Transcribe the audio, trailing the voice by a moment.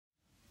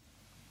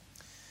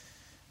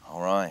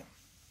All right.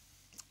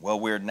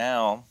 Well,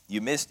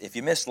 if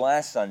you missed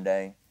last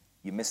Sunday,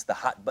 you missed the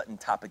hot button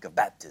topic of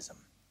baptism.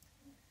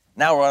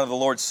 Now we're on to the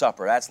Lord's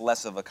Supper. That's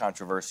less of a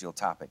controversial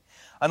topic.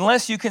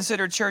 Unless you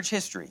consider church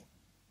history.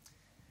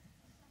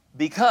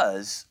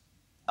 Because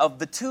of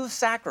the two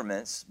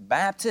sacraments,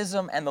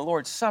 baptism and the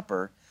Lord's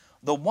Supper,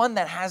 the one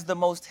that has the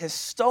most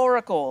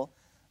historical,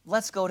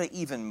 let's go to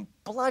even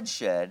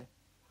bloodshed,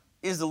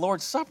 is the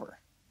Lord's Supper.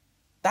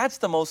 That's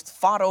the most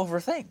fought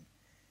over thing.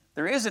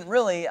 There isn't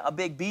really a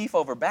big beef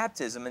over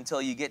baptism until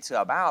you get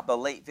to about the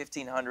late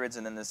 1500s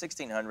and then the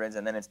 1600s,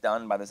 and then it's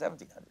done by the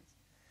 1700s.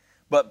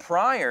 But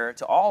prior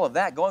to all of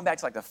that, going back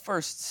to like the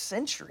first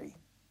century,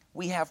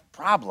 we have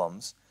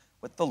problems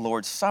with the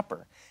Lord's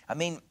Supper. I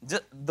mean,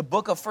 the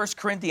book of 1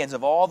 Corinthians,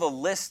 of all the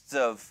lists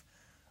of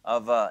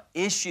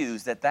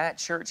issues that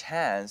church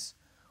has,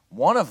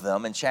 one of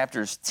them in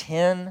chapters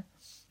 10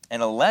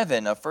 and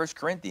 11 of 1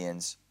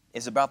 Corinthians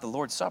is about the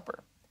Lord's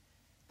Supper.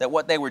 That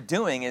what they were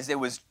doing is it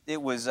was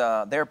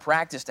their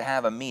practice to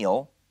have a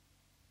meal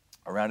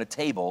around a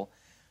table,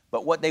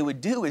 but what they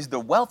would do is the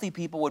wealthy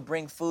people would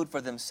bring food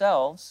for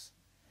themselves,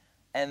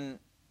 and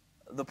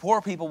the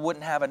poor people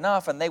wouldn't have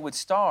enough, and they would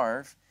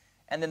starve,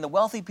 and then the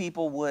wealthy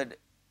people would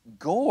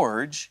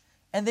gorge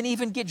and then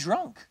even get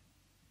drunk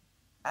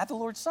at the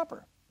Lord's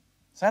Supper.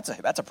 So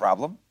that's a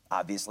problem,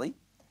 obviously.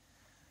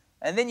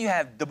 And then you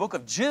have the book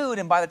of Jude,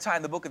 and by the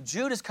time the book of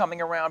Jude is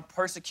coming around,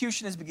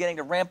 persecution is beginning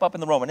to ramp up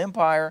in the Roman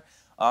Empire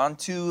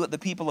onto the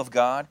people of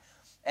God,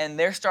 and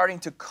they're starting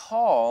to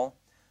call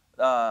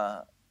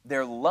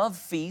their love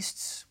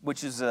feasts,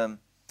 which is a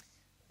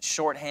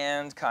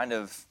shorthand kind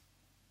of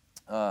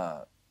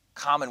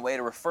common way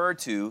to refer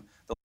to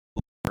the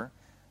Lord.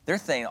 They're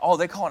saying,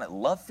 they're calling it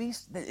love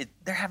feast?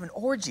 They're having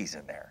orgies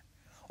in there.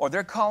 Or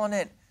they're calling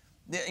it,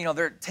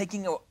 they're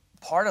taking a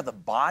part of the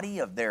body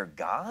of their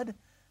God.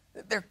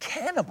 They're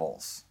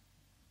cannibals.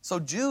 So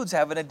Jude's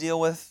having to deal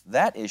with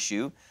that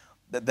issue,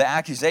 the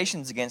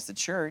accusations against the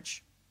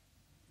church.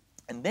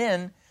 And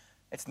then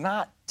it's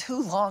not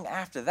too long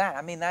after that.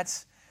 I mean,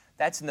 that's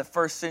in the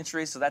first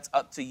century, so that's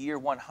up to year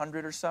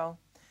 100 or so.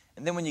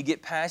 And then when you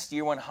get past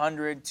year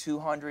 100,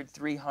 200,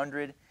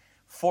 300,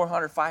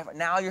 400, 500,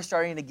 now you're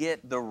starting to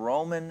get the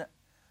Roman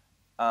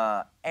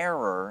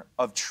error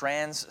of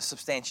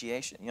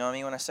transubstantiation. You know what I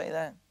mean when I say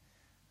that?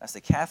 That's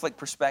the Catholic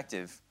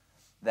perspective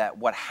that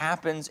what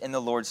happens in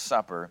the Lord's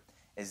Supper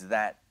is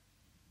that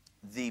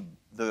the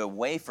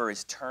wafer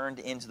is turned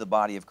into the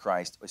body of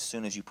Christ as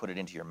soon as you put it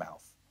into your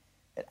mouth.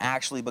 It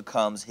actually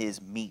becomes his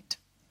meat.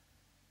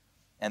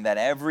 And that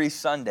every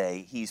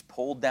Sunday, he's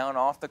pulled down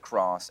off the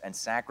cross and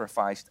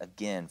sacrificed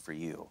again for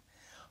you.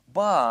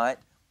 But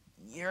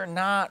you're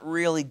not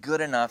really good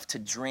enough to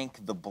drink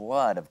the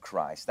blood of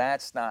Christ.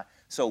 That's not,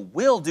 so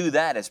we'll do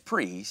that as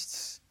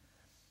priests,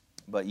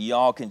 but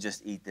y'all can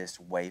just eat this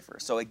wafer.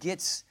 So it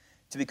gets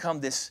to become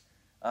this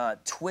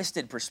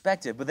twisted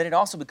perspective, but then it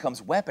also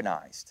becomes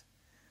weaponized.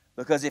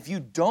 Because if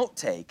you don't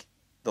take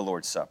the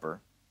Lord's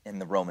Supper in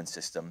the Roman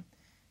system,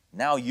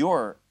 now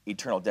your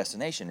eternal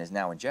destination is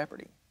now in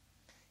jeopardy.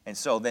 And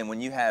so then when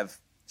you have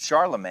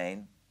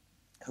Charlemagne,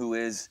 who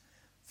is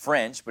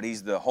French, but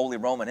he's the Holy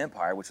Roman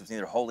Empire, which was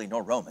neither holy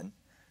nor Roman,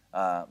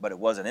 but it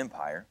was an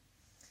empire,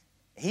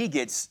 he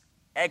gets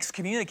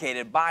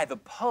excommunicated by the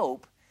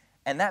Pope,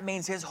 and that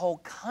means his whole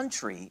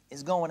country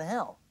is going to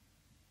hell.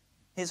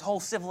 His whole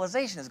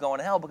civilization is going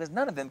to hell because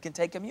none of them can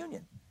take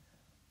communion.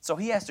 So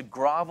he has to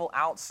grovel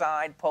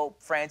outside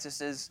Pope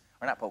Francis's,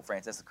 or not Pope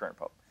Francis, that's the current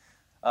Pope.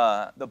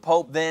 The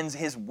Pope then's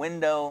his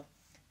window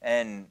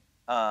and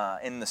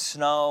in the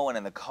snow and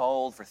in the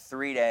cold for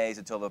 3 days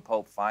until the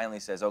Pope finally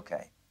says,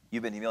 okay,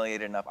 you've been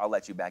humiliated enough, I'll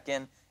let you back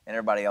in, and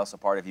everybody else a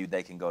part of you,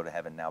 they can go to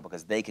heaven now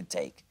because they could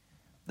take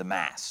the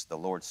Mass, the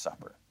Lord's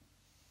Supper.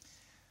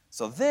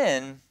 So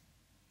then,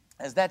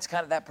 as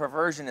that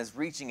perversion is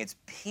reaching its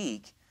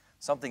peak,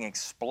 something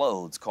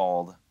explodes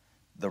called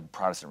the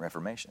Protestant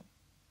Reformation.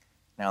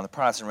 Now, in the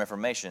Protestant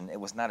Reformation, it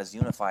was not as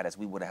unified as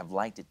we would have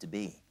liked it to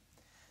be.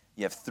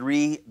 You have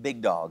three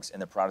big dogs in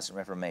the Protestant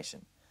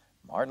Reformation: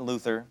 Martin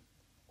Luther,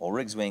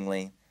 Ulrich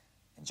Zwingli,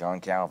 and John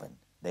Calvin.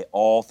 They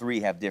all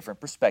three have different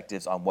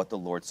perspectives on what the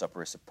Lord's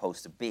Supper is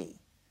supposed to be.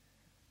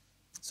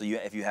 So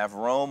if you have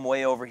Rome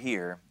way over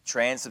here,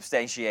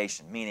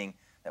 transubstantiation, meaning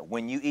that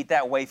when you eat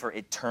that wafer,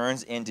 it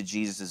turns into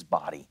Jesus'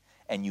 body,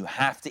 and you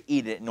have to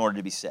eat it in order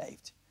to be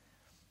saved.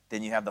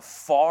 Then you have the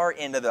far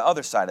end of the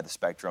other side of the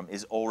spectrum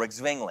is Ulrich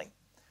Zwingli.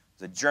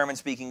 He's a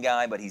German-speaking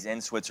guy, but he's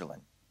in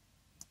Switzerland.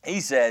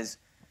 He says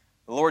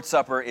the Lord's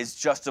Supper is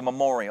just a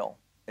memorial.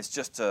 It's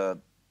just a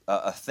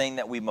thing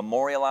that we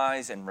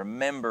memorialize and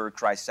remember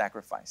Christ's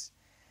sacrifice.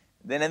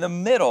 Then in the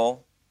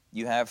middle,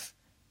 you have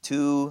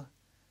two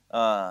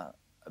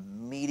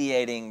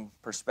mediating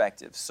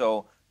perspectives.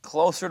 So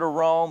closer to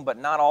Rome, but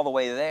not all the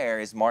way there,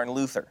 is Martin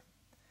Luther.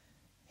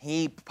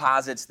 He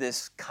posits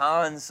this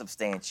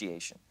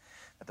consubstantiation,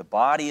 that the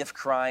body of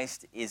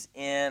Christ is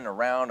in,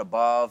 around,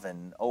 above,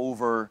 and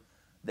over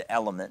the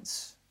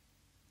elements.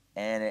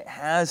 And it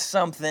has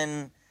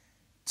something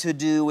to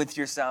do with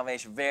your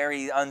salvation.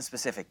 Very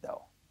unspecific,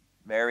 though.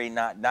 very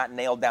not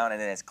nailed down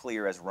and as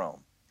clear as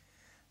Rome.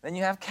 Then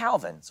you have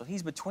Calvin. So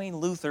he's between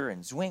Luther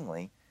and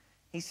Zwingli.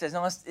 He says,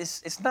 no,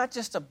 it's not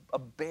just a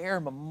bare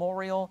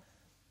memorial,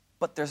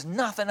 but there's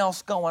nothing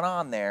else going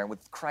on there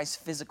with Christ's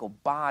physical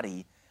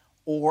body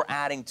or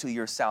adding to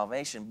your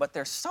salvation. But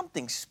there's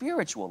something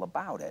spiritual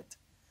about it.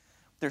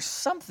 There's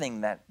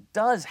something that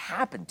does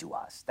happen to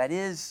us that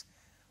is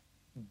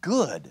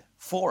good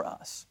for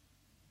us.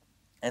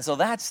 And so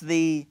that's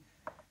the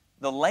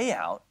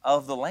layout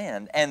of the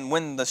land. And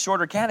when the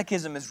Shorter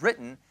Catechism is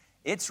written,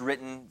 it's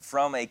written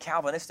from a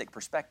Calvinistic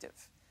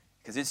perspective,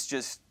 because it's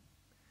just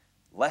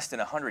less than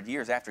 100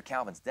 years after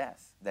Calvin's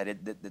death that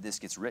this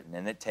gets written,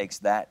 and it takes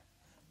that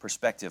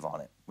perspective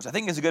on it, which I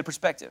think is a good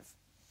perspective.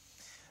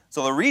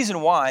 So the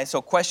reason why,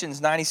 so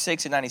questions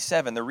 96 and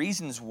 97, the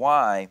reasons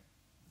why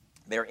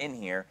they're in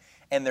here,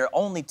 and there are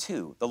only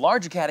two. The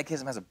larger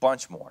catechism has a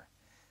bunch more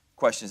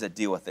questions that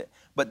deal with it.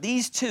 But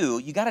these two,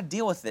 you got to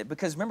deal with it,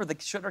 because remember, the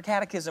Shorter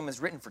Catechism is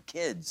written for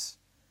kids.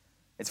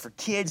 It's for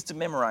kids to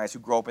memorize who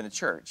grow up in the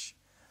church.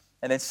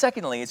 And then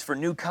secondly, it's for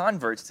new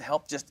converts to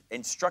help just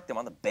instruct them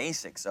on the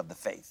basics of the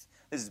faith.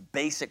 This is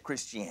basic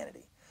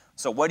Christianity.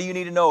 So what do you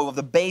need to know of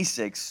the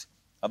basics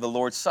of the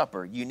Lord's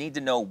Supper? You need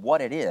to know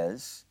what it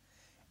is,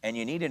 and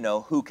you need to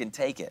know who can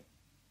take it.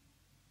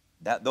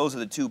 Those are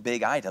the two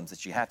big items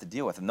that you have to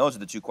deal with, and those are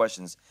the two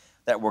questions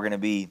that we're going to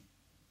be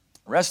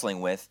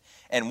wrestling with.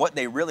 And what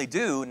they really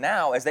do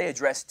now is they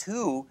address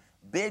two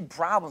big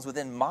problems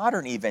within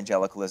modern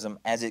evangelicalism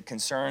as it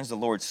concerns the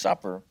Lord's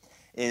Supper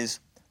is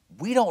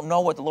we don't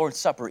know what the Lord's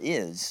Supper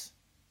is.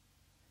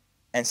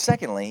 And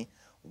secondly,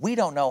 we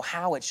don't know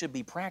how it should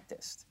be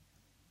practiced.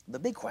 The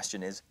big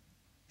question is,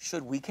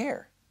 should we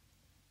care?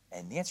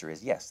 And the answer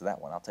is yes to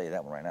that one. I'll tell you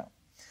that one right now.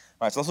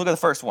 All right, so let's look at the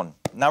first one.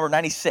 Number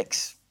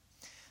 96.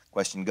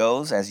 Question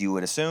goes, as you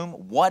would assume,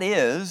 what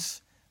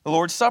is the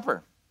Lord's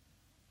Supper?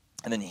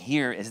 And then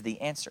here is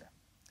the answer.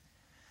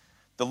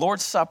 The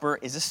Lord's Supper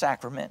is a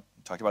sacrament.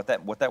 We talked about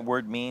that, what that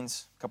word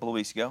means a couple of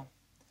weeks ago.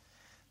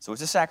 So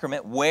it's a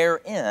sacrament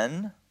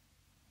wherein,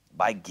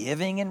 by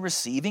giving and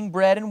receiving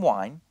bread and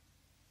wine,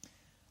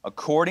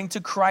 according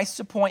to Christ's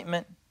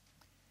appointment,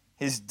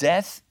 his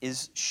death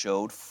is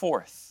showed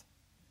forth.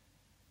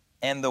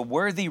 And the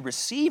worthy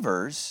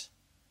receivers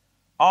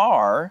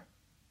are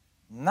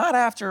not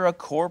after a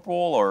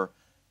corporal or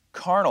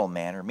carnal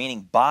manner,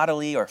 meaning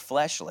bodily or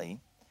fleshly,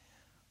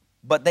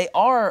 but they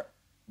are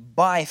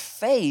by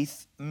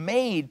faith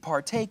made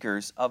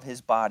partakers of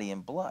his body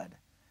and blood,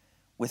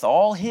 with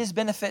all his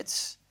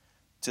benefits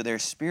to their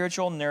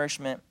spiritual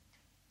nourishment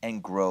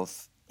and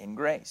growth in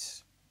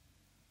grace.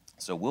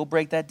 So we'll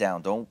break that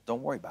down. Don't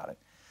worry about it.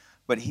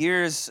 But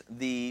here's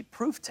the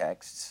proof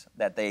texts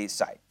that they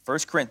cite. 1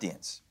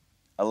 Corinthians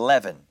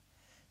 11,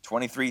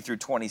 23 through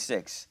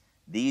 26.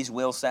 These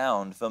will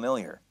sound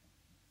familiar.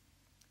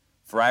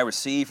 For I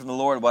received from the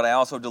Lord what I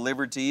also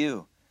delivered to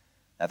you,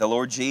 that the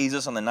Lord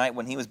Jesus, on the night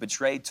when he was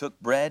betrayed, took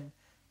bread,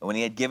 and when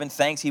he had given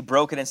thanks, he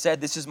broke it and said,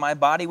 "This is my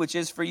body, which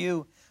is for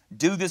you.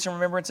 Do this in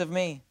remembrance of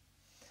me."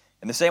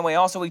 In the same way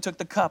also he took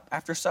the cup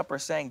after supper,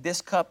 saying,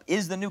 "This cup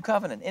is the new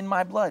covenant in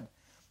my blood.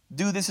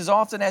 Do this as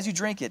often as you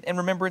drink it in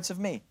remembrance of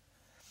me.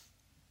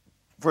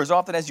 For as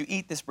often as you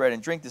eat this bread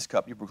and drink this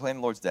cup, you proclaim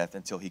the Lord's death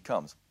until he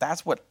comes."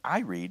 That's what I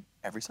read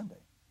every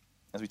Sunday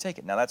as we take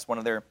it. Now that's one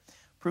of their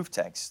proof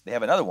texts. They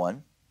have another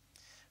one,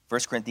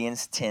 1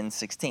 Corinthians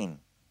 10:16.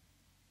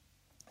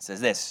 It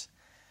says this,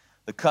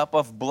 "The cup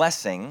of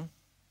blessing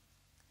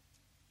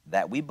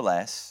that we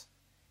bless,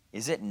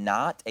 is it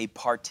not a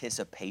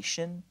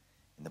participation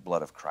in the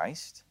blood of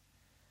Christ?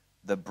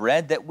 The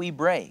bread that we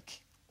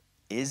break,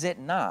 is it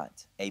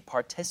not a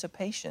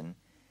participation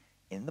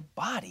in the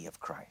body of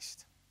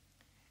Christ?"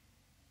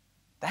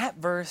 That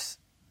verse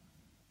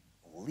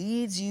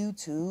leads you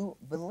to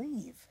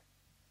believe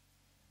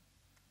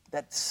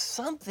that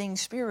something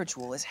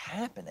spiritual is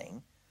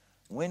happening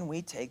when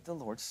we take the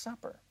Lord's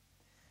Supper.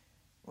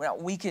 Well,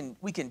 we can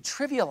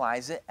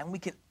trivialize it and we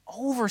can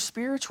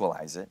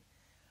over-spiritualize it,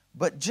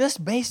 but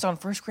just based on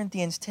 1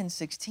 Corinthians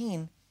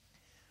 10:16,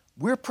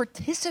 we're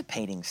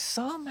participating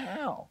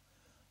somehow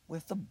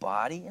with the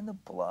body and the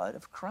blood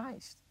of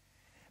Christ.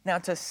 Now,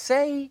 to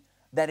say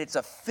that it's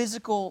a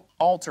physical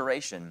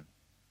alteration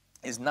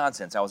is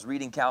nonsense. I was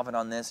reading Calvin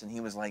on this, and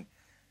he was like,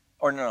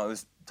 or no, it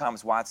was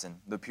Thomas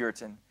Watson, the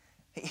Puritan.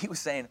 He was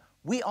saying,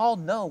 we all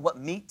know what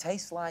meat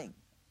tastes like,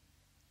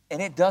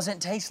 and it doesn't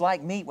taste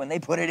like meat when they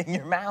put it in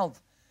your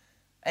mouth.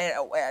 And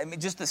I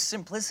mean, just the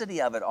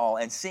simplicity of it all,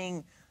 and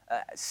seeing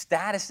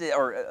status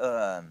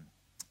or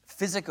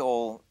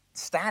physical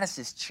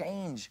statuses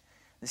change,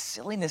 the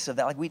silliness of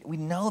that. Like we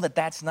know that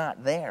that's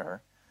not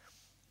there,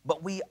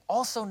 but we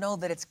also know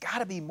that it's got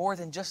to be more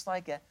than just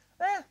like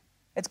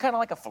it's kind of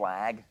like a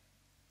flag.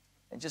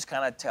 It just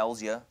kind of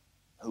tells you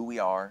who we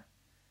are.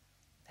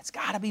 It's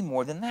got to be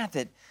more than that.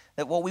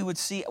 That what we would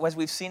see, as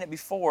we've seen it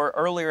before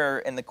earlier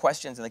in the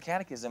questions in the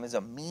Catechism, is a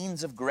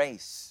means of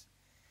grace.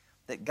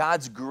 That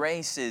God's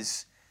grace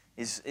is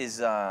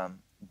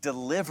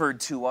delivered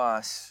to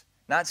us,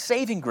 not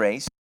saving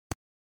grace,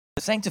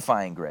 but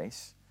sanctifying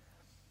grace,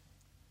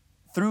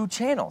 through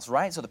channels,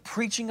 right? So the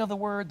preaching of the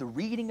word, the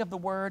reading of the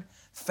word,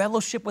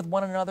 fellowship with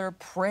one another,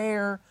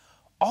 prayer,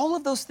 all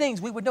of those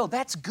things we would know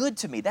that's good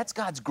to me. That's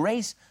God's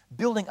grace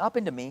building up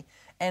into me.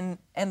 And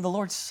the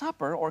Lord's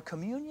Supper or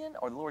communion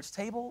or the Lord's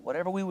table,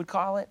 whatever we would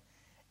call it,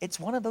 it's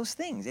one of those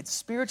things. It's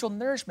spiritual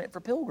nourishment for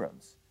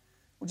pilgrims,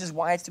 which is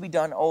why it's to be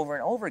done over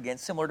and over again,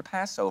 similar to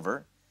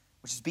Passover,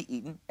 which is to be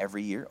eaten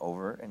every year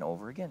over and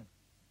over again.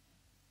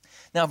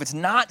 Now, if it's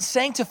not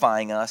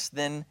sanctifying us,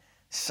 then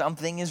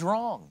something is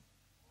wrong.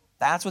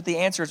 That's what the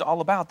answer is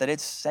all about, that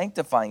it's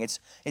sanctifying,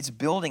 it's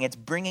building, it's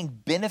bringing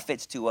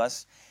benefits to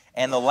us.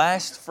 And the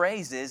last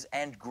phrase is,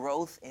 and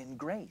growth in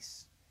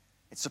grace.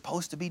 It's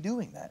supposed to be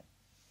doing that.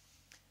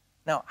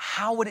 Now,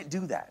 how would it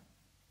do that?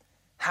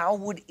 How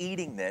would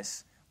eating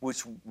this,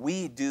 which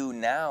we do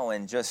now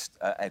in just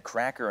a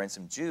cracker and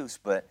some juice,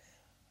 but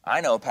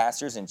I know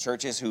pastors in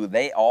churches who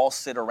they all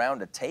sit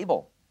around a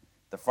table,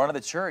 the front of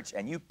the church,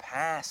 and you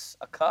pass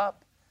a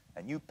cup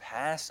and you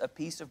pass a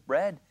piece of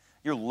bread.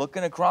 You're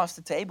looking across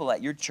the table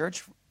at your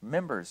church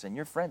members and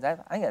your friends. I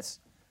think that's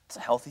a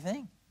healthy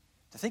thing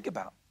to think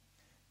about,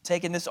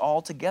 taking this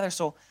all together.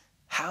 So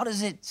how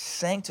does it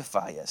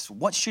sanctify us?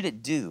 What should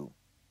it do?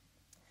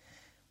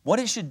 What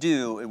it should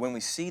do when we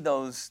see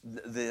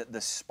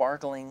the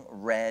sparkling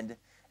red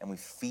and we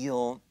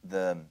feel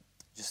the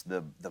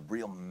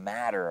real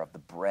matter of the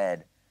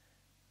bread,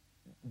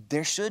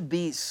 there should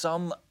be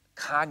some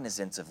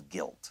cognizance of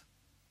guilt,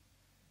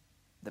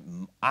 that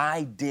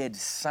I did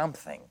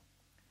something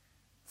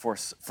for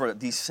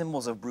these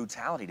symbols of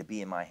brutality to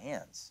be in my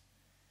hands.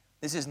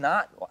 This is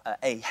not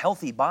a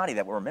healthy body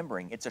that we're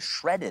remembering. It's a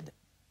shredded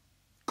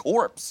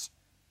corpse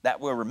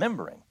that we're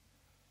remembering.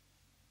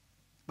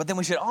 But then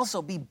we should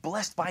also be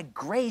blessed by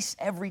grace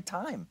every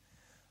time,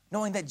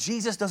 knowing that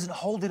Jesus doesn't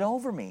hold it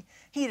over me.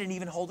 He didn't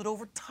even hold it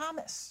over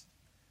Thomas,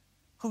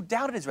 who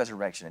doubted his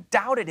resurrection and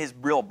doubted his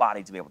real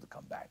body to be able to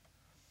come back.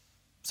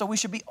 So we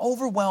should be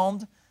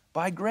overwhelmed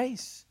by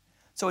grace.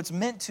 So it's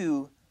meant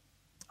to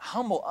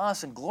humble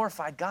us and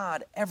glorify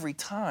God every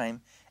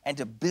time and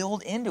to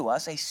build into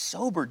us a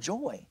sober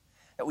joy,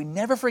 that we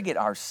never forget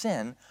our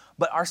sin,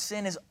 but our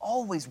sin is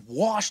always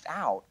washed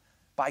out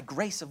by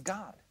grace of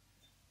God.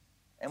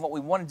 And what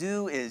we want to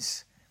do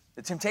is,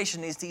 the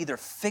temptation is to either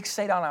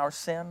fixate on our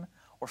sin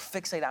or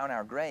fixate on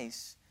our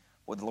grace.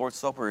 What the Lord's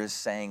Supper is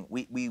saying,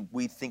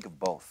 we think of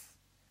both.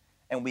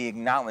 And we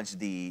acknowledge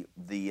the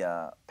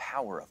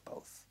power of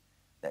both.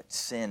 That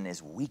sin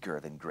is weaker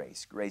than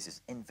grace. Grace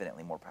is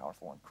infinitely more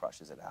powerful and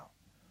crushes it out.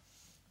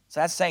 So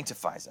that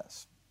sanctifies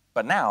us.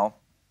 But now,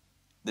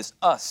 this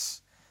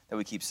us that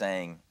we keep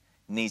saying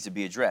needs to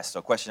be addressed.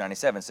 So question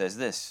 97 says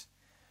this: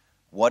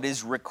 what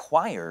is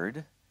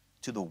required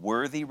to the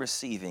worthy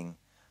receiving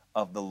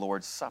of the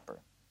Lord's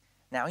Supper?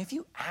 Now, if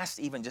you asked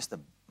even just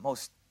the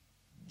most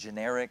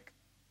generic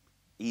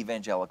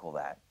evangelical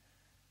that,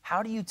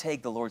 how do you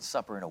take the Lord's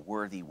Supper in a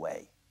worthy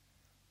way?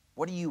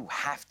 What do you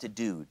have to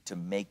do to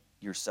make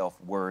yourself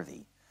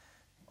worthy?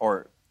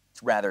 Or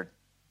rather,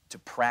 to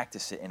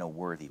practice it in a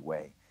worthy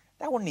way?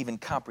 That wouldn't even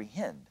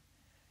comprehend.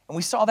 And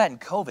we saw that in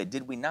COVID,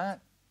 did we not?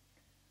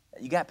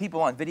 You got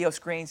people on video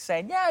screens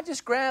saying, yeah,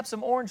 just grab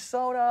some orange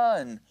soda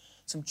and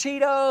some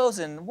Cheetos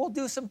and we'll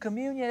do some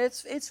communion.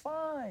 It's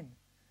fine.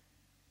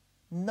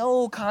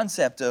 No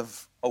concept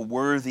of a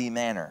worthy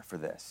manner for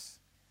this.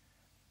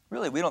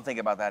 Really, we don't think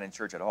about that in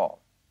church at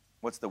all.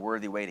 What's the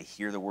worthy way to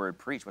hear the word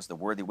preached? What's the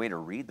worthy way to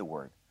read the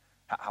word?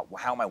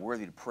 How am I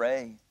worthy to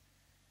pray?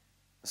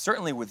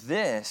 Certainly with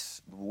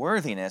this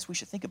worthiness, we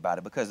should think about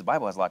it because the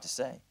Bible has a lot to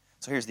say.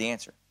 So here's the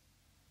answer.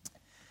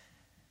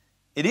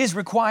 It is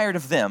required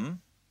of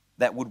them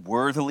that would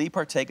worthily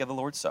partake of the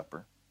Lord's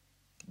Supper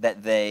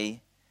that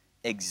they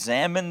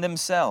examine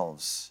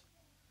themselves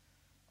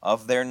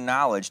of their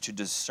knowledge to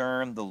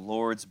discern the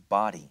Lord's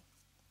body,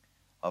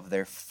 of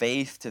their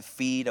faith to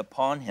feed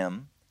upon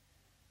him,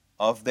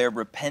 of their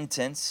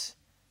repentance,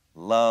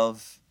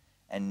 love,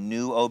 and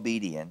new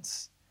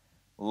obedience,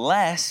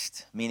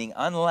 lest, meaning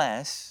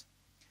unless,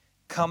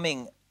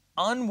 coming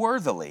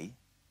unworthily,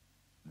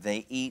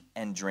 they eat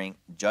and drink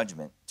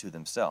judgment to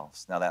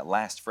themselves. Now that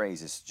last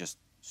phrase is just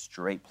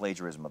straight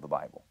plagiarism of the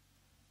Bible,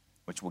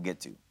 which we'll get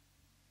to.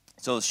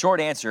 So the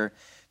short answer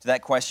to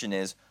that question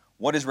is,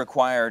 what is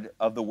required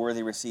of the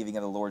worthy receiving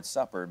of the Lord's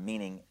Supper?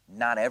 Meaning,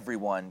 not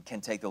everyone can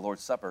take the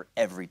Lord's Supper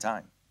every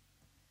time.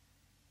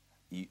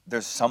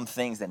 There's some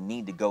things that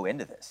need to go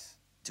into this,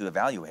 to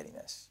evaluating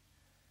this.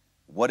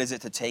 What is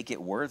it to take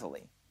it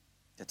worthily?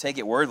 To take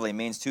it worthily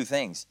means two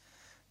things.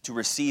 To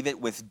receive it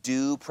with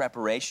due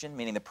preparation,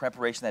 meaning the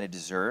preparation that it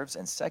deserves,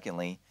 and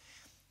secondly,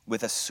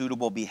 with a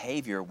suitable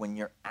behavior when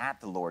you're at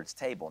the Lord's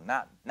table.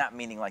 Not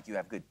meaning like you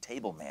have good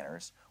table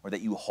manners or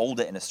that you hold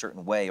it in a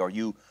certain way or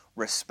you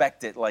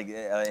respect it like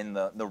in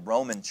the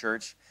Roman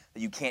church,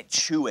 that you can't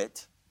chew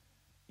it.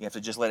 You have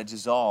to just let it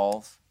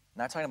dissolve.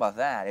 I'm not talking about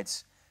that.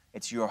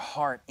 It's your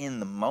heart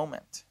in the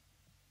moment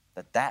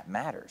that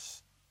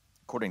matters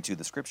according to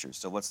the Scriptures.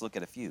 So let's look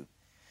at a few.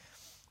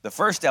 The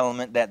first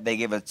element that they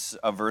give us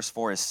a verse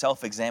for is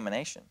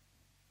self-examination,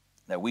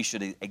 that we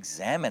should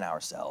examine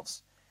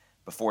ourselves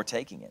before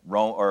taking it.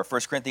 1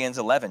 Corinthians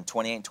 11,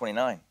 28 and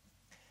 29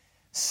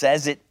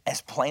 says it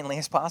as plainly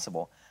as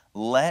possible.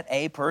 Let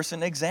a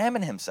person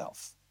examine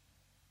himself,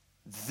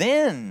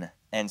 then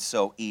and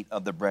so eat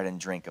of the bread and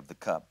drink of the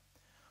cup.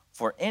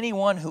 For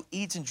anyone who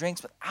eats and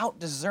drinks without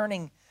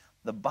discerning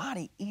the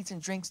body eats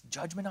and drinks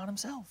judgment on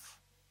himself.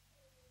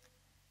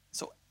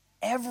 So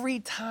every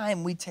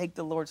time we take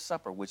the Lord's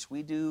Supper, which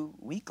we do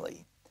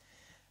weekly,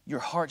 your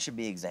heart should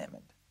be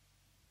examined.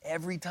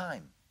 Every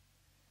time.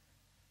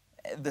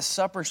 The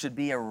supper should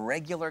be a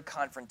regular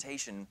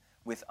confrontation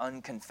with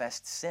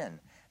unconfessed sin.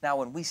 Now,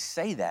 when we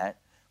say that,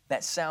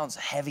 that sounds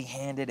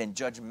heavy-handed and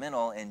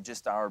judgmental in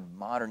just our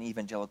modern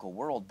evangelical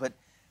world, but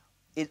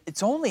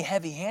it's only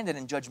heavy-handed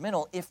and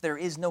judgmental if there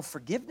is no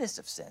forgiveness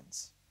of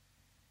sins.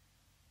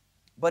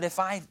 But if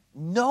I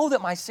know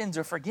that my sins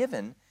are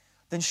forgiven,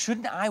 then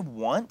shouldn't I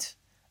want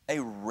a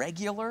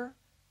regular,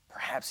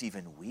 perhaps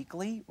even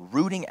weekly,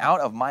 rooting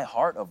out of my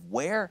heart of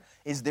where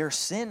is there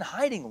sin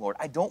hiding, Lord?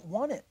 I don't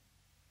want it.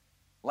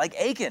 Like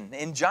Achan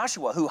in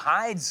Joshua, who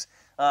hides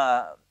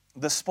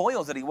the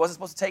spoils that he wasn't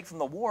supposed to take from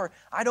the war.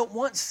 I don't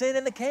want sin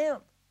in the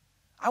camp.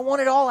 I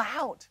want it all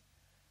out.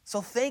 So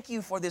thank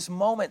you for this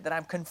moment that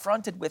I'm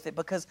confronted with it,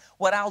 because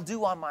what I'll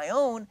do on my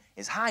own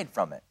is hide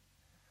from it.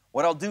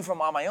 What I'll do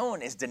on my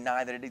own is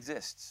deny that it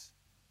exists.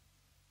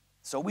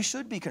 So we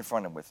should be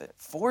confronted with it,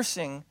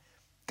 forcing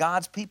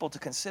God's people to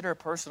consider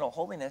personal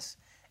holiness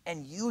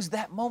and use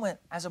that moment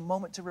as a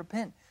moment to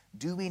repent.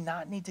 Do we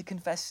not need to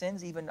confess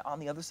sins even on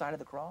the other side of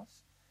the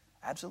cross?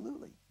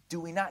 Absolutely. Do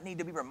we not need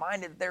to be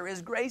reminded that there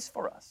is grace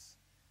for us?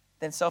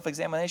 Then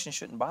self-examination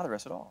shouldn't bother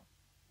us at all.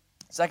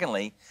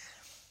 Secondly,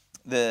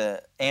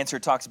 the answer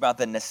talks about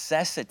the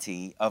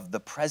necessity of the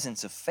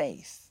presence of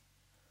faith.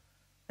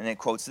 And it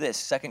quotes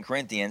this, 2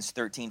 Corinthians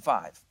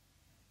 13:5,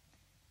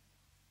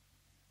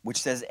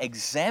 which says,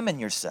 examine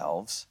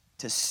yourselves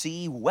to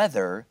see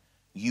whether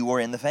you are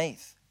in the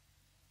faith.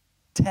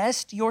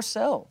 Test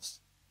yourselves.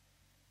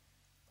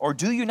 Or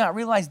do you not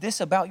realize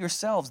this about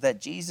yourselves, that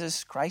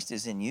Jesus Christ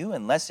is in you,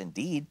 unless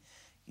indeed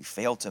you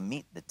fail to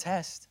meet the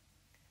test?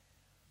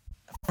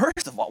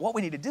 First of all, what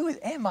we need to do is,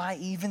 am I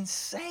even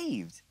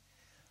saved?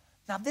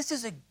 Now, this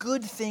is a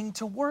good thing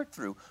to work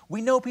through.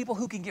 We know people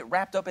who can get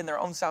wrapped up in their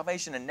own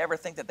salvation and never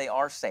think that they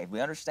are saved. We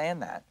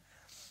understand that.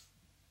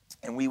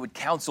 And we would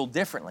counsel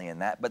differently in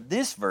that. But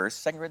this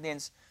verse, 2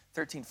 Corinthians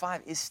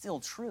 13:5, is still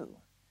true.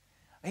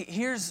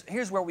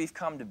 Here's where we've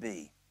come to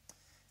be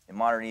in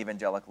modern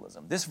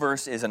evangelicalism. This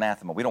verse is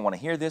anathema. We don't want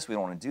to hear this. We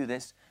don't want to do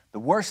this. The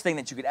worst thing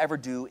that you could ever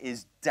do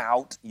is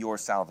doubt your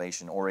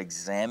salvation or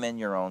examine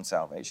your own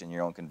salvation,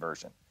 your own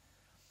conversion.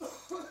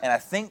 And I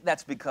think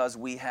that's because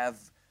we have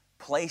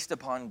placed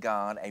upon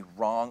God a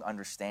wrong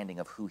understanding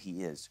of who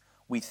he is.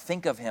 We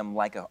think of him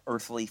like an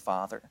earthly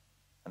father,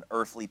 an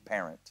earthly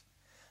parent.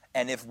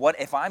 And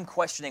if I'm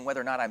questioning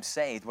whether or not I'm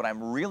saved, what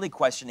I'm really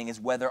questioning is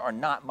whether or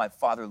not my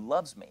Father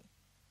loves me.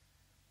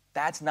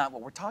 That's not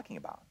what we're talking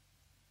about.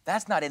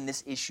 That's not in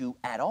this issue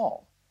at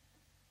all.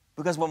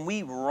 Because when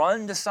we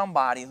run to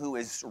somebody who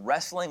is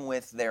wrestling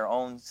with their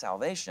own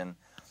salvation,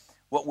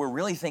 what we're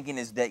really thinking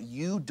is that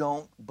you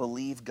don't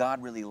believe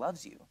God really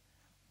loves you.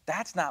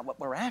 That's not what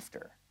we're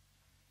after.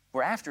 What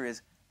we're after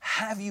is,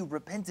 have you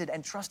repented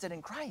and trusted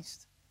in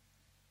Christ?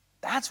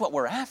 That's what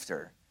we're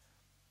after.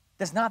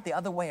 That's not the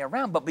other way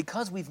around. But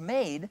because we've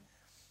made,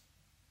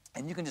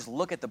 and you can just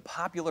look at the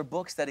popular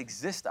books that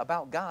exist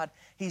about God,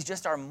 he's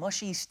just our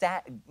mushy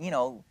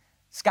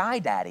sky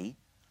daddy,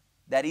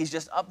 that he's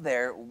just up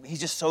there. He's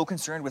just so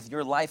concerned with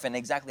your life and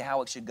exactly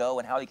how it should go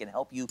and how he can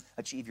help you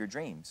achieve your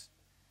dreams.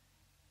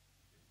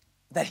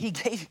 That he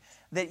gave,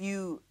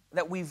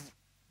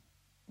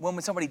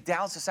 when somebody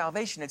doubts the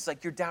salvation, it's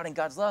like you're doubting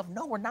God's love.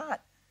 No, we're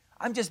not.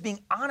 I'm just being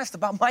honest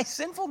about my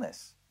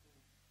sinfulness.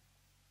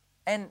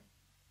 And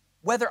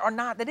whether or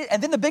not that is.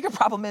 And then the bigger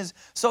problem is,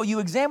 so you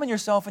examine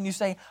yourself and you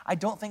say, I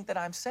don't think that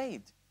I'm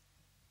saved.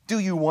 Do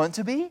you want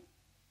to be?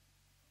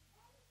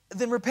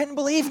 Then repent and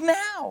believe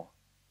now.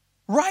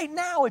 Right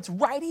now. It's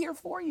right here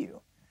for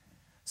you.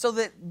 So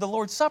that the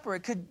Lord's Supper,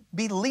 it could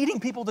be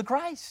leading people to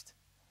Christ.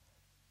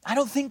 I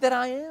don't think that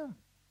I am.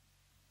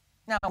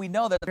 Now, we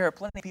know that there are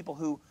plenty of people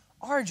who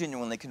are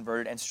genuinely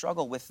converted and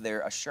struggle with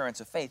their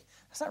assurance of faith.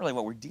 That's not really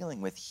what we're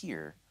dealing with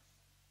here,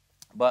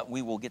 but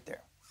we will get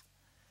there.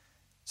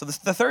 So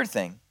the third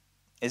thing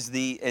is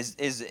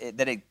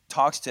that it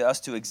talks to us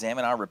to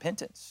examine our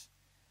repentance.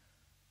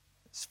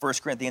 It's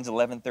 1 Corinthians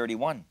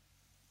 11:31.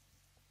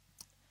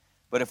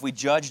 But if we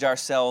judged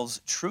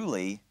ourselves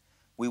truly,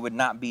 we would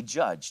not be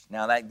judged.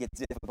 Now that gets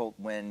difficult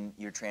when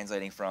you're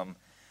translating from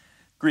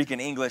Greek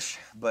and English,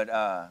 but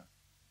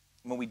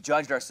when we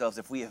judged ourselves,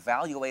 if we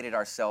evaluated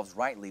ourselves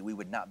rightly, we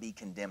would not be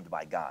condemned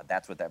by God.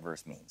 That's what that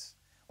verse means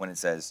when it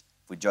says,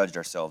 if we judged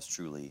ourselves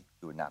truly,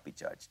 we would not be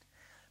judged.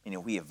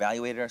 Meaning if we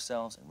evaluated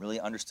ourselves and really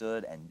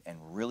understood and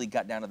really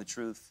got down to the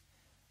truth,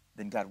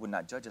 then God would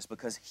not judge us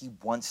because he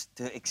wants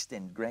to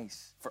extend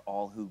grace for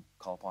all who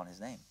call upon his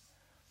name.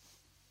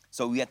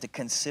 So we have to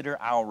consider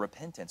our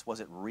repentance.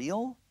 Was it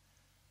real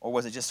or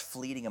was it just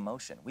fleeting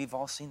emotion? We've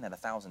all seen that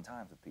 1,000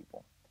 times with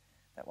people.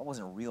 That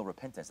wasn't real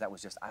repentance. That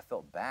was just, I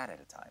felt bad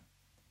at a time.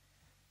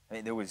 I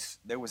mean,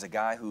 there was a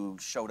guy who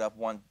showed up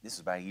this was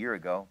about a year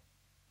ago.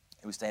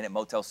 He was staying at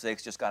Motel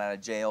 6, just got out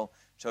of jail,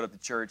 showed up to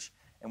church,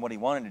 and what he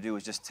wanted to do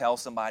was just tell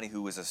somebody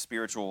who was a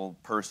spiritual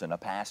person, a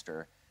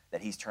pastor,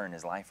 that he's turning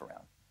his life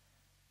around.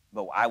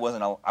 But I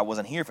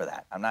wasn't here for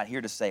that. I'm not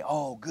here to say,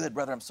 oh, good,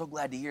 brother, I'm so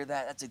glad to hear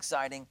that. That's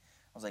exciting.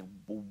 I was like,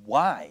 well,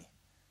 why?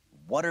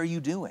 What are you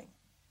doing?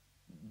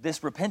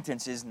 This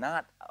repentance is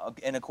not,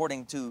 and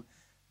according to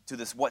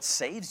this, what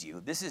saves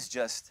you. This is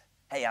just,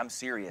 hey, I'm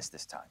serious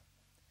this time.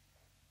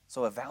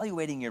 So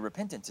evaluating your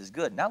repentance is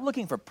good. Not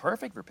looking for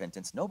perfect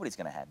repentance. Nobody's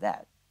going to have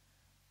that.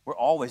 We're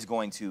always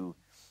going to,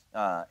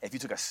 if you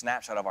took a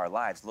snapshot of our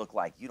lives, look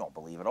like you don't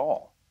believe at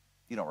all.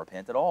 You don't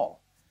repent at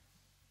all.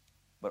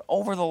 But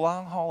over the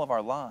long haul of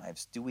our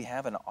lives, do we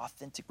have an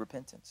authentic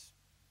repentance?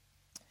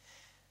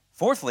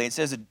 Fourthly, it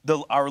says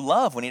our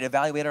love, we need to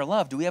evaluate our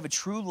love. Do we have a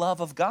true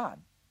love of God?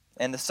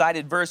 And the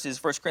cited verse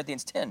is 1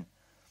 Corinthians 10,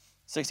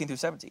 16 through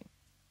 17.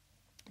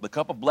 The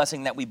cup of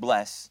blessing that we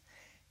bless,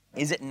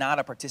 is it not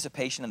a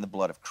participation in the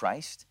blood of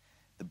Christ?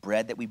 The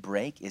bread that we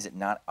break, is it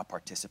not a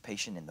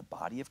participation in the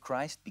body of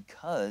Christ?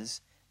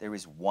 Because there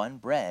is one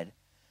bread,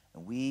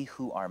 and we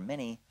who are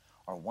many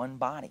are one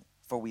body,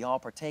 for we all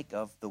partake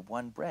of the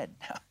one bread.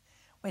 Now,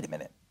 wait a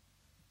minute.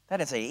 That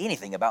didn't say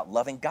anything about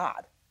loving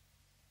God.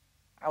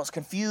 I was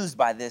confused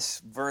by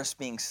this verse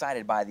being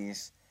cited by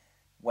these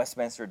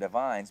Westminster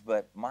divines,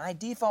 but my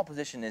default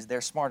position is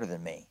they're smarter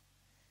than me.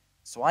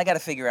 So I got to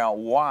figure out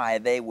why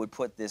they would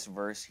put this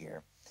verse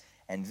here.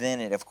 And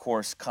then it, of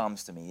course,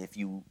 comes to me. If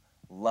you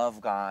love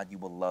God, you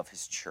will love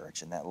his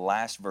church. And that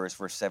last verse,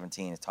 verse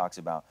 17, it talks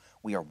about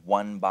we are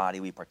one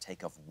body, we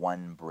partake of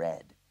one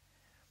bread.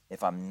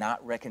 If I'm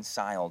not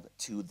reconciled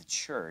to the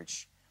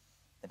church,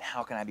 then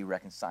how can I be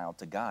reconciled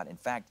to God? In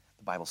fact,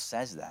 the Bible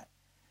says that.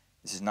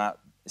 This is not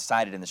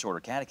cited in the Shorter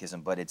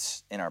Catechism, but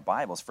it's in our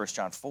Bibles, 1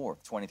 John 4,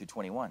 20 through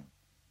 21.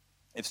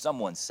 If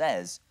someone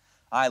says,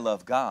 I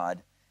love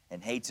God,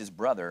 and hates his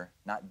brother,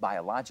 not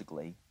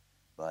biologically,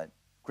 but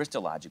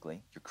Christologically,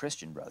 your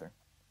Christian brother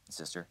and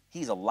sister,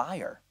 he's a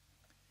liar.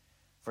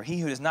 For he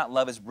who does not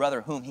love his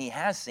brother whom he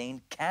has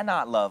seen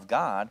cannot love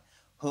God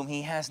whom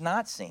he has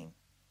not seen.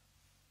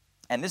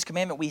 And this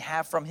commandment we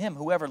have from him,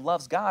 whoever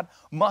loves God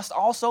must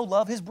also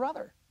love his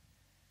brother.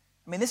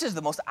 I mean, this is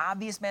the most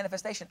obvious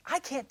manifestation. I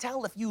can't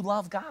tell if you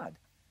love God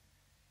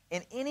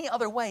in any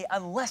other way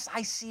unless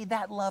I see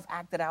that love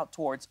acted out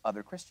towards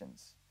other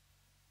Christians.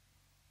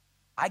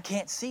 I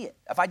can't see it.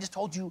 If I just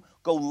told you,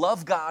 go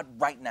love God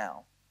right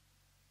now,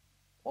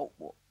 well,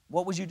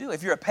 what would you do?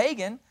 If you're a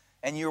pagan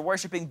and you're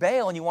worshiping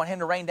Baal and you want him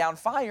to rain down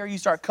fire, you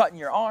start cutting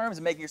your arms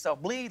and making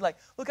yourself bleed, like,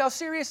 look how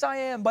serious I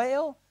am,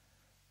 Baal.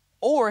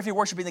 Or if you're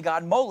worshiping the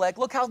god Molech,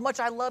 look how much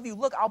I love you.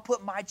 Look, I'll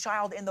put my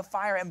child in the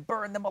fire and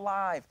burn them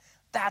alive.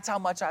 That's how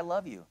much I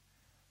love you.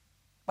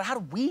 But how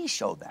do we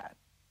show that?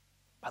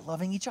 By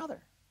loving each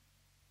other.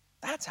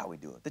 That's how we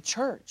do it. The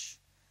church.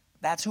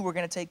 That's who we're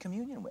going to take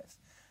communion with.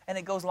 And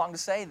it goes along to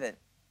say that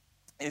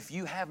if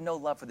you have no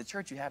love for the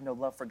church, you have no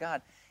love for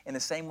God. In the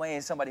same way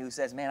as somebody who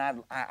says,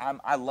 man,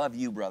 I love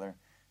you, brother,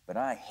 but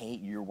I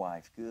hate your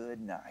wife. Good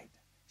night.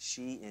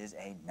 She is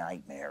a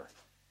nightmare.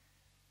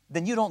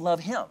 Then you don't love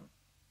him,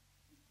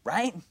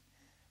 right?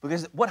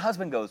 Because what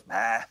husband goes,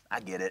 I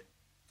get it.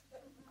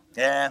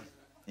 Yeah,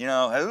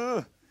 no,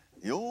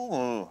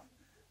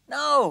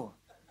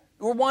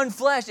 we're one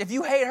flesh. If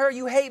you hate her,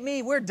 you hate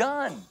me. We're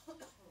done.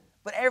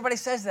 But everybody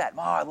says that.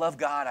 Oh, I love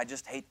God. I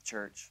just hate the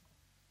church.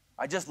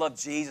 I just love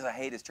Jesus. I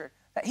hate his church.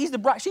 He's the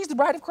bride. She's the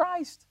bride of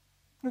Christ.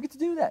 We don't get to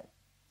do that.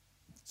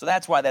 So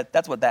that's why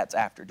that's what that's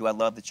after. Do I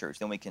love the church?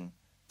 Then we can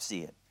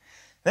see it.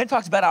 Then it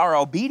talks about our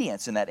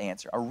obedience in that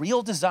answer, a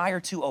real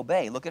desire to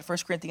obey. Look at 1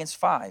 Corinthians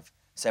 5,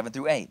 7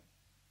 through 8.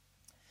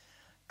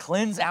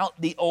 Cleanse out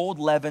the old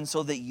leaven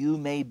so that you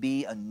may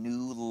be a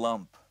new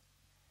lump,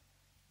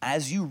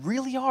 as you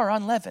really are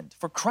unleavened.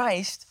 For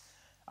Christ,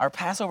 our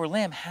Passover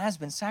lamb, has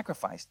been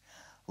sacrificed.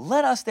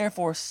 Let us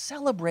therefore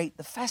celebrate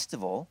the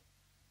festival,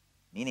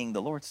 meaning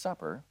the Lord's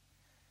Supper,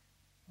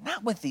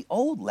 not with the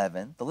old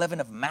leaven, the leaven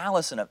of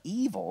malice and of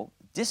evil,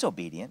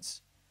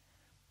 disobedience,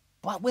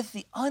 but with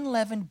the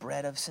unleavened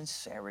bread of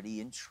sincerity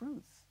and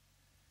truth.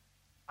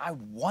 I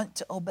want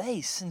to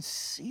obey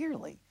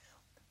sincerely.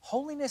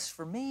 Holiness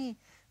for me,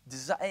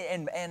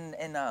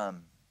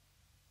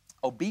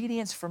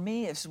 obedience for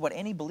me, this is what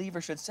any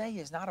believer should say,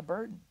 is not a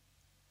burden.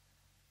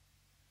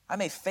 I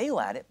may fail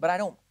at it, but I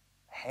don't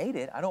hate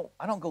it. I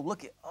don't go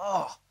look at,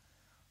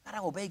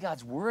 gotta obey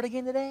God's word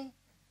again today?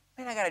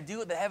 Man, I gotta do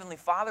what the Heavenly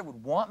Father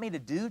would want me to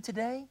do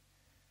today.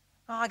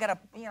 Oh, I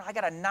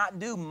gotta not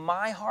do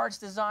my heart's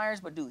desires,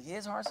 but do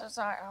his heart's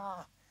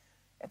desire.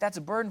 If that's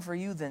a burden for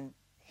you, then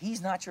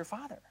he's not your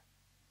father.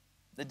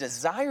 The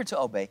desire to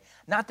obey,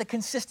 not the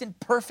consistent,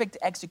 perfect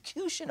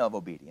execution of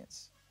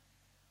obedience.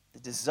 The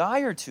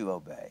desire to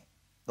obey,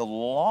 the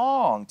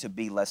long to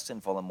be less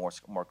sinful and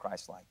more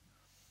Christ-like.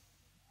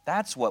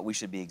 That's what we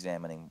should be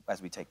examining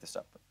as we take the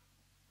supper.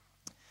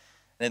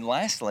 Then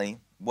lastly,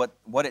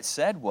 what it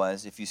said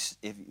was, if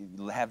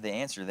you have the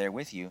answer there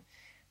with you,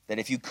 that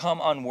if you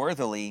come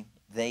unworthily,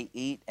 they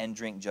eat and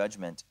drink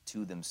judgment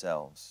to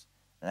themselves.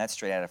 And that's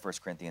straight out of 1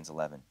 Corinthians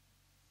 11.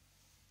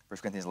 1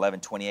 Corinthians 11,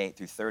 28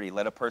 through 30.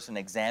 Let a person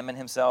examine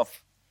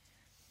himself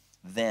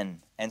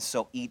then, and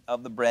so eat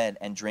of the bread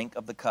and drink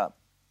of the cup.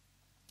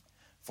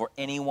 For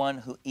anyone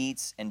who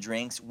eats and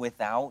drinks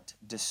without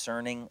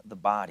discerning the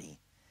body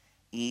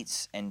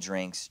eats and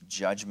drinks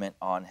judgment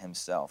on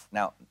himself.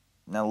 Now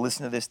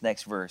listen to this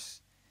next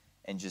verse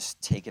and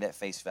just take it at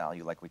face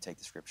value like we take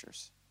the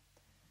scriptures.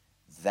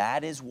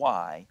 That is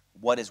why,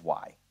 what is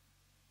why?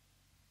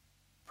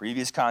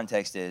 Previous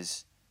context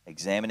is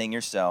examining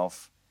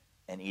yourself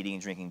and eating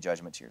and drinking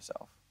judgment to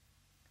yourself.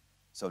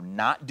 So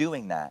not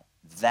doing that,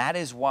 that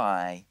is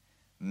why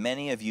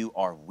many of you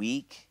are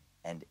weak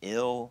and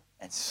ill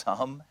and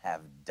some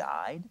have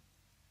died.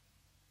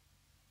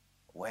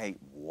 Wait,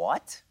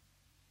 what?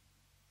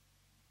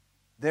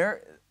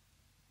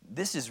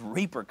 This is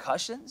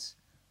repercussions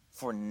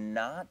for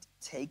not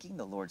taking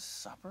the Lord's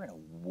Supper in a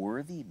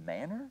worthy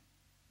manner?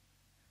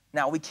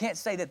 Now, we can't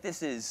say that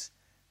this is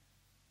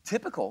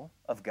typical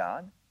of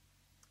God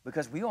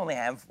because we only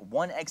have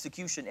one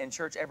execution in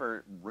church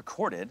ever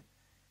recorded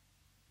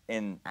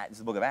in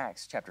the book of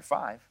Acts, chapter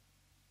 5.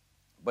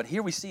 But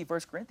here we see 1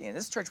 Corinthians.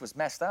 This church was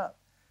messed up.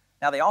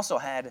 Now, they also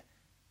had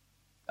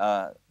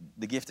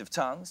the gift of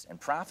tongues and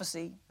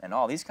prophecy and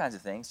all these kinds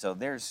of things. So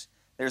there's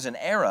an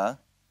era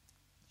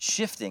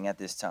shifting at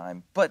this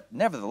time. But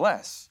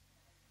nevertheless,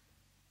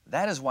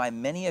 that is why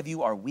many of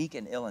you are weak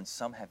and ill and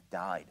some have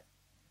died.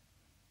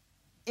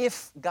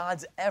 If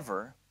God's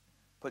ever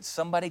put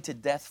somebody to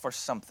death for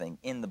something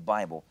in the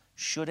Bible,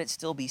 should it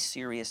still be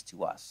serious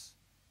to us?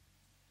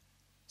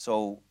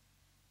 So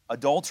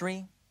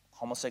adultery,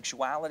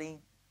 homosexuality,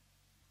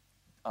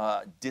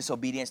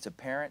 disobedience to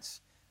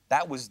parents,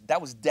 that was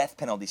death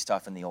penalty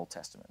stuff in the Old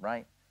Testament,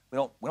 right? We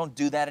don't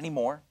do that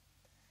anymore.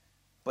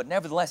 But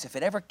nevertheless, if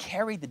it ever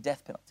carried the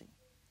death penalty,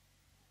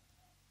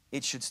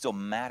 it should still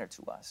matter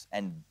to us.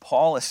 And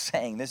Paul is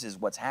saying this is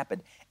what's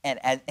happened.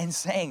 And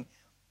saying,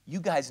 you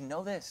guys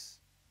know this.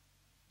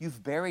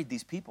 You've buried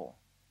these people.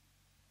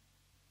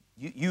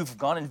 You've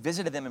gone and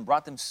visited them and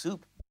brought them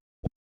soup.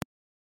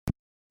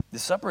 The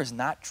supper is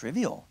not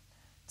trivial.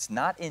 It's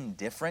not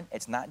indifferent.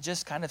 It's not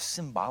just kind of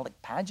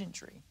symbolic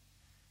pageantry.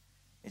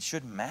 It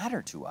should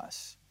matter to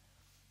us.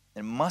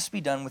 It must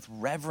be done with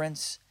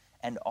reverence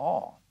and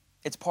awe.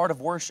 It's part of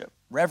worship.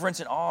 Reverence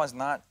and awe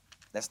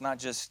that's not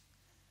just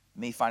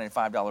me finding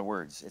 $5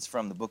 words. It's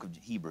from the book of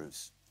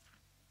Hebrews.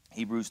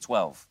 Hebrews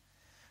 12,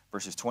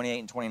 verses 28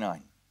 and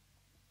 29.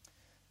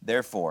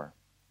 Therefore,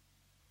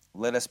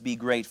 let us be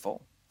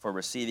grateful for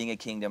receiving a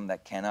kingdom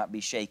that cannot be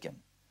shaken.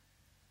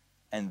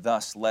 And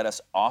thus let us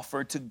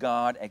offer to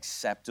God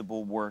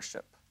acceptable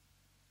worship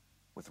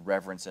with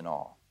reverence and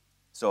awe.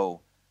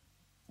 So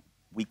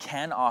we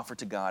can offer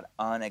to God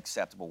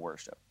unacceptable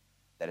worship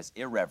that is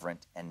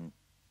irreverent and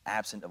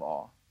absent of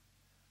awe.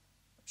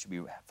 It should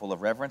be full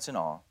of reverence and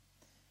awe.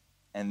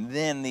 And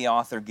then the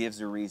author gives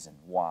a reason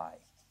why.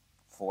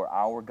 For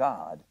our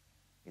God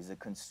is a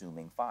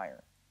consuming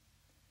fire.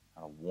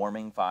 Not a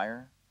warming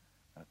fire,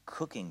 not a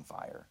cooking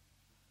fire,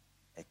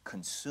 a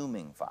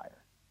consuming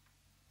fire.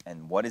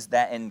 And what is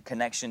that in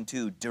connection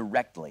to?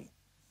 Directly,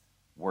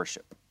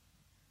 worship,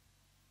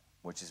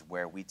 which is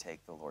where we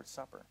take the Lord's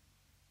Supper.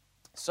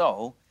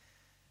 So,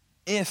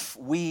 if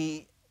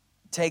we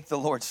take the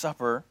Lord's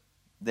Supper,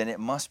 then it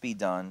must be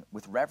done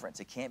with reverence.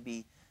 It can't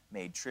be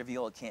made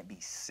trivial. It can't be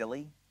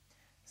silly.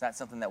 It's not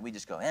something that we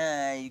just go,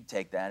 you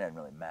take that, it doesn't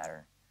really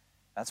matter.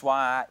 That's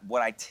why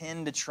what I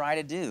tend to try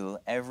to do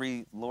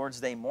every Lord's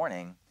Day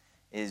morning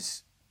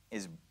is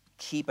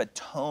keep a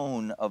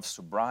tone of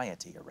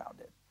sobriety around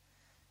it.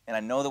 And I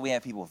know that we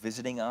have people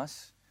visiting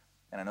us,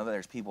 and I know that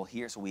there's people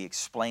here, so we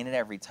explain it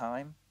every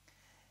time.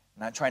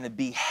 I'm not trying to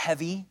be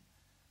heavy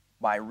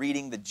by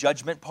reading the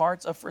judgment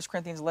parts of 1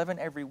 Corinthians 11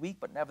 every week,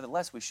 but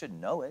nevertheless, we should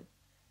know it,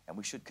 and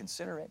we should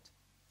consider it.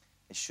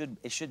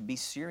 It should be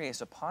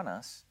serious upon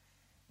us,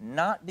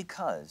 not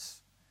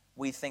because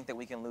we think that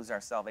we can lose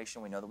our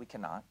salvation. We know that we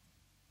cannot.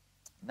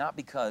 Not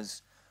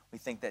because we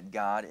think that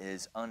God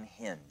is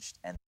unhinged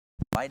and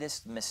the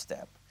slightest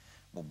misstep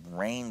will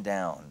rain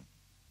down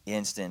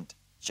instant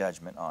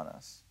judgment on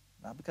us.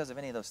 Not because of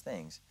any of those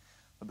things,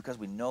 but because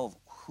we know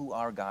who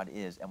our God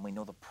is and we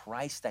know the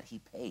price that he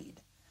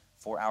paid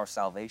for our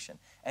salvation.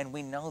 And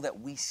we know that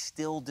we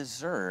still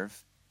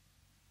deserve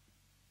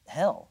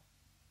hell,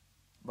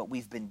 but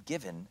we've been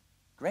given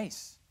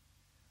grace.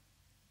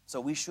 So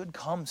we should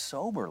come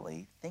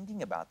soberly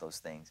thinking about those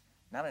things,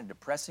 not in a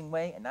depressing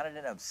way and not in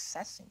an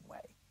obsessing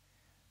way,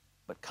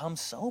 but come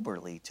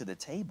soberly to the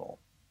table,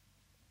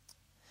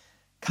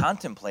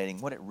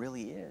 contemplating what it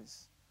really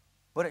is.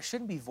 But it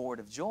shouldn't be void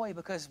of joy,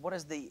 because what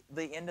does the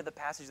end of the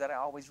passage that I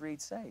always read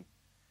say?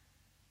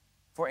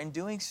 For in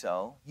doing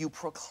so, you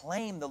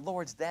proclaim the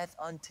Lord's death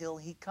until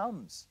he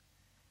comes.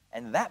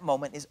 And that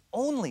moment is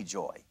only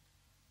joy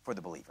for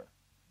the believer.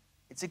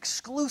 It's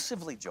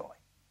exclusively joy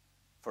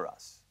for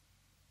us.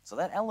 So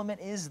that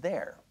element is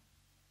there.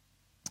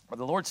 But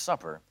the Lord's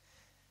Supper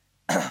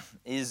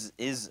is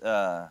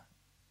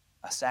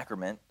a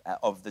sacrament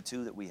of the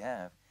two that we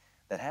have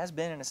that has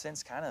been, in a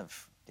sense, kind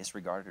of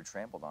disregarded or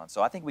trampled on.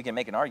 So I think we can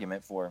make an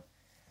argument for,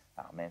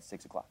 oh man, it's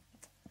 6 o'clock.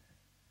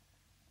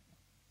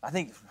 I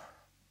think,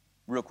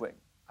 real quick,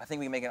 I think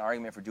we can make an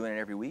argument for doing it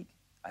every week.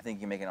 I think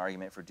you can make an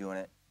argument for doing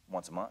it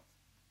once a month.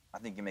 I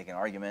think you can make an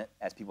argument,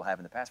 as people have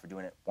in the past, for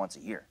doing it once a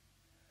year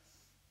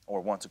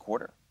or once a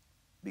quarter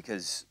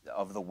because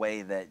of the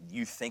way that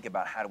you think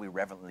about how do we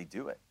reverently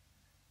do it.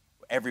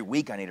 Every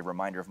week I need a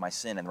reminder of my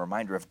sin and a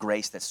reminder of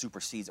grace that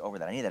supersedes over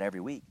that. I need that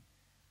every week.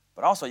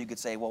 But also you could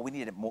say, well, we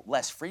need it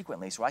less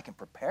frequently so I can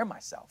prepare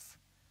myself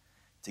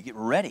to get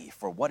ready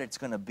for what it's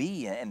going to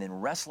be and then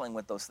wrestling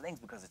with those things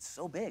because it's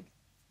so big.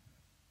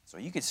 So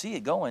you could see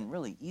it going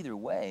really either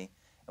way.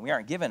 And we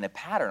aren't given a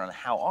pattern on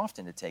how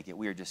often to take it.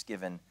 We are just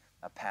given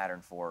a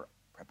pattern for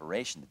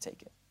preparation to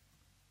take it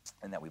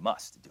and that we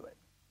must do it.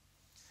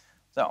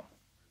 So,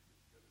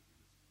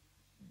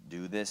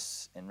 do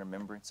this in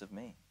remembrance of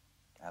me.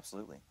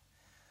 Absolutely.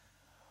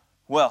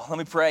 Well, let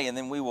me pray and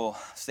then we will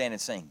stand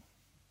and sing.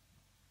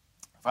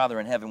 Father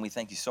in heaven, we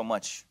thank you so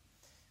much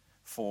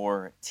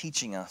for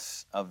teaching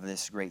us of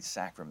this great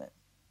sacrament.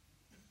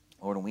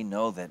 Lord, and we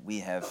know that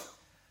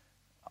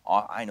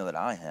I know that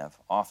I have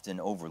often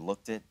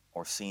overlooked it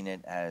or seen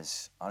it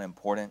as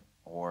unimportant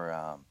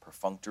or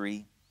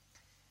perfunctory,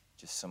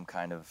 just some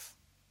kind of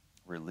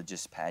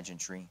religious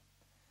pageantry.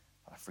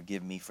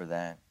 Forgive me for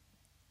that.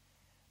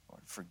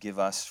 Lord, forgive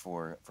us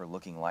for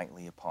looking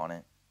lightly upon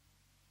it.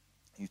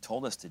 You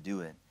told us to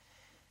do it,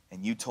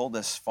 and you told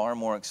us far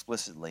more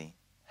explicitly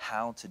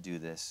how to do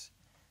this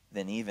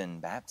than even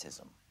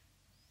baptism.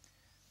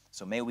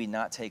 So may we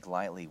not take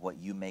lightly what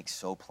you make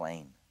so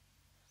plain,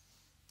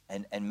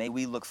 and may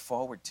we look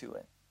forward to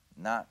it,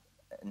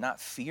 not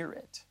fear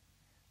it.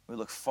 We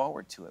look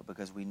forward to it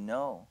because we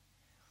know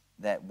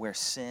that where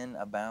sin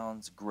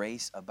abounds,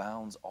 grace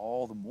abounds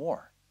all the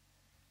more.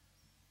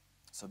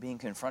 So being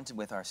confronted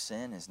with our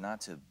sin is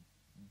not to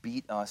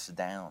beat us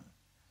down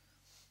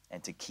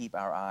and to keep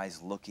our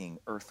eyes looking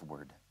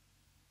earthward,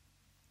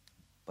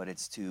 but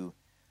it's to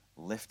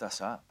lift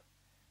us up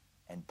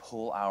and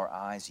pull our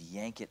eyes,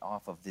 yank it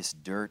off of this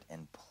dirt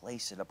and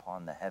place it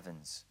upon the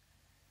heavens.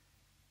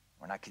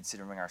 We're not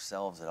considering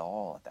ourselves at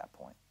all at that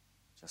point,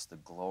 just the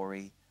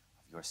glory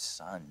of your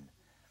Son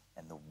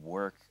and the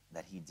work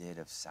that he did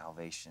of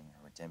salvation,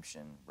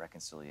 redemption,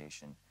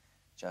 reconciliation,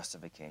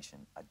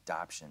 justification,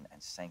 adoption,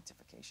 and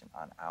sanctification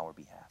on our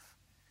behalf.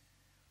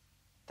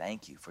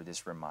 Thank you for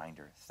this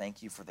reminder.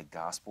 Thank you for the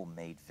gospel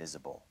made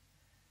visible.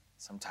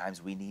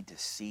 Sometimes we need to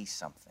see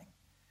something,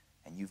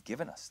 and you've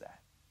given us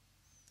that.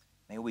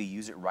 May we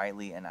use it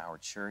rightly in our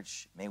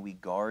church. May we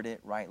guard it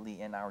rightly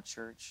in our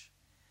church.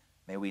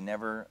 May we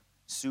never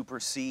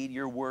supersede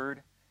your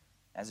word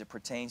as it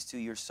pertains to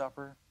your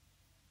supper,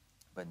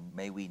 but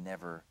may we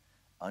never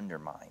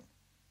undermine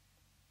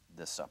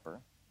the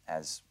supper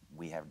as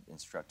we have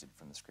instructed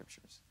from the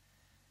scriptures.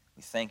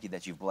 We thank you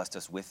that you've blessed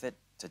us with it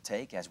to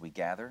take as we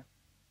gather,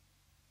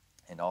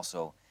 and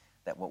also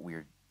that what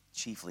we're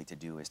chiefly to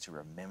do is to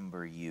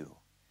remember you.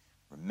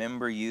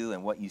 Remember you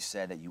and what you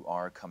said, that you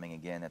are coming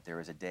again, that there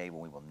is a day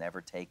when we will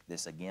never take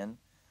this again.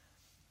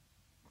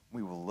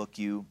 We will look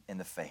you in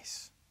the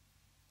face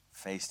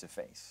to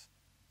face.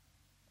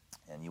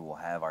 And you will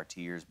have our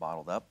tears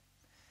bottled up.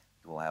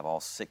 You will have all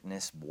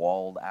sickness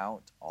walled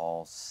out,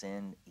 all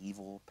sin,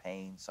 evil,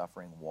 pain,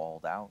 suffering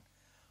walled out,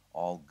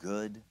 all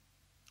good,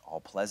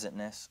 all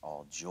pleasantness,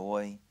 all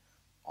joy,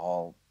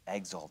 all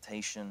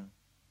exaltation,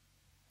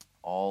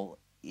 all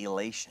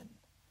elation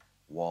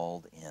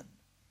walled in.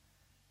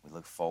 We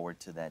look forward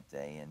to that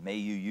day, and may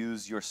you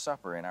use your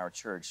supper in our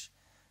church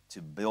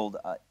to build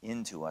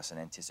into us an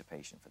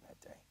anticipation for that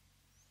day.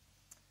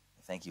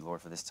 Thank you,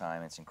 Lord, for this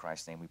time. It's in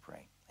Christ's name we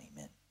pray.